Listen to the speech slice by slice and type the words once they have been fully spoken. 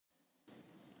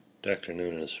Dr.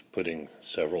 Noonan is putting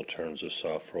several turns of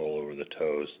soft roll over the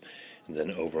toes and then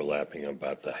overlapping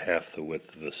about half the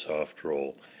width of the soft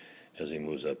roll as he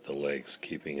moves up the legs,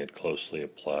 keeping it closely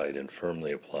applied and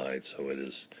firmly applied so it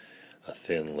is a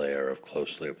thin layer of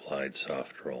closely applied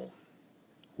soft roll.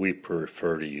 We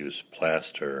prefer to use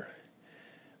plaster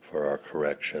for our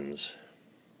corrections.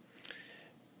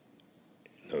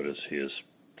 Notice he is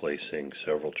placing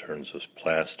several turns of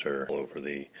plaster over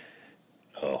the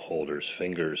holder's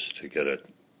fingers to get it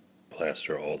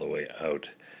plaster all the way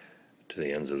out to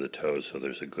the ends of the toes so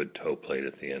there's a good toe plate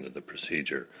at the end of the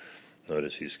procedure.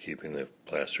 Notice he's keeping the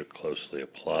plaster closely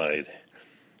applied,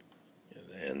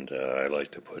 and I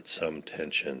like to put some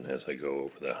tension as I go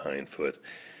over the hind foot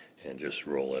and just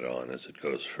roll it on as it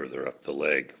goes further up the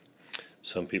leg.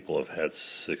 Some people have had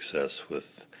success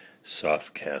with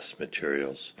soft cast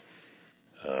materials.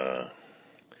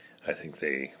 I think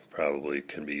they probably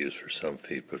can be used for some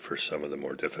feet, but for some of the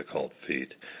more difficult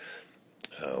feet,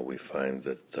 we find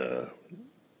that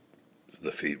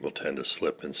the feet will tend to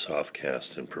slip in soft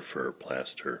cast and prefer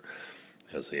plaster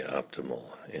as the optimal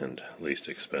and least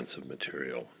expensive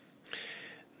material.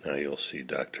 Now you'll see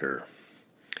Dr.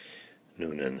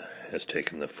 Noonan has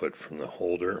taken the foot from the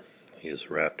holder. He is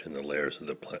wrapped in the layers of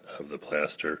the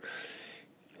plaster.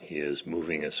 He is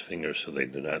moving his fingers so they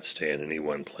do not stay in any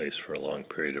one place for a long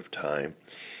period of time.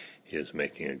 He is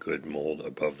making a good mold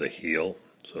above the heel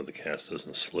so the cast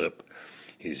doesn't slip.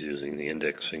 He's using the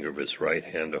index finger of his right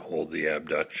hand to hold the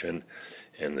abduction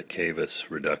and the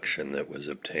cavus reduction that was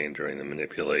obtained during the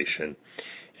manipulation,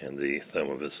 and the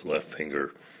thumb of his left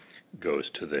finger goes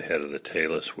to the head of the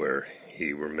talus where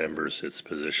he remembers its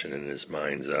position in his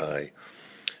mind's eye,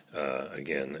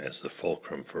 again as the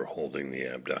fulcrum for holding the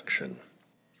abduction.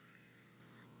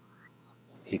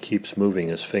 He keeps moving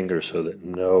his finger so that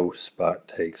no spot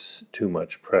takes too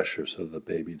much pressure so the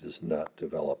baby does not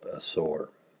develop a sore.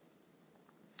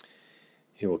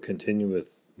 He will continue with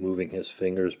moving his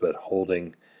fingers but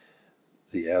holding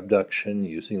the abduction,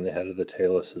 using the head of the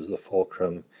talus as the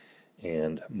fulcrum,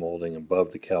 and molding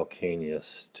above the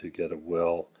calcaneus to get a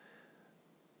well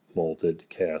molded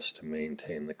cast to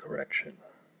maintain the correction.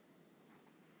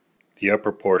 The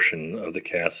upper portion of the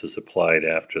cast is applied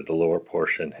after the lower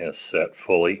portion has set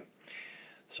fully.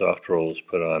 Soft roll is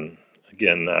put on,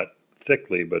 again, not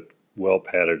thickly, but well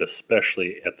padded,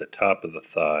 especially at the top of the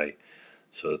thigh,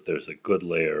 so that there's a good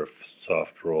layer of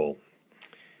soft roll.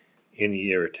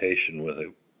 Any irritation with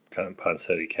a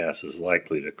Ponseti cast is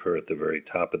likely to occur at the very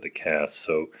top of the cast,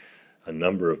 so a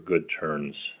number of good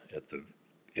turns at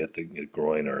the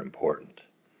groin are important.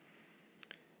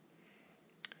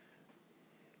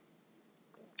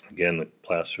 Again, the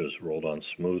plaster is rolled on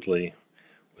smoothly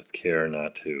with care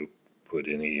not to put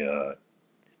any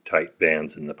tight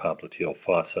bands in the popliteal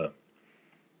fossa.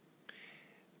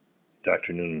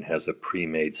 Dr. Noonan has a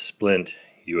pre-made splint.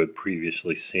 You had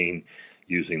previously seen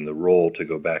using the roll to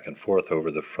go back and forth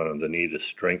over the front of the knee to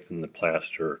strengthen the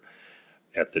plaster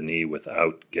at the knee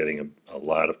without getting a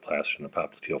lot of plaster in the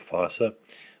popliteal fossa.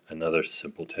 Another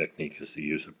simple technique is to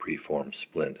use a preformed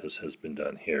splint, as has been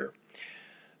done here.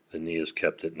 The knee is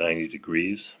kept at 90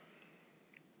 degrees.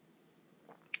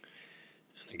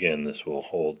 And again, this will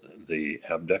hold the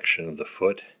abduction of the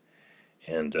foot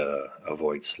and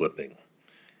avoid slipping.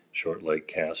 Short leg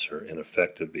casts are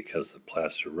ineffective because the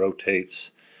plaster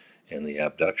rotates and the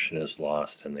abduction is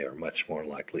lost, and they are much more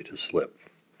likely to slip.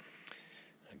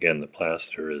 Again, the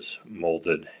plaster is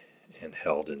molded and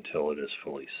held until it is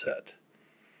fully set.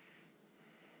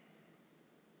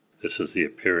 This is the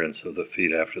appearance of the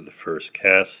feet after the first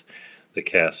cast. The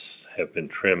casts have been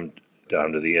trimmed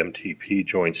down to the MTP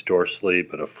joints dorsally,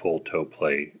 but a full toe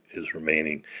plate is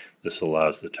remaining. This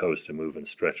allows the toes to move and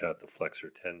stretch out the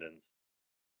flexor tendons.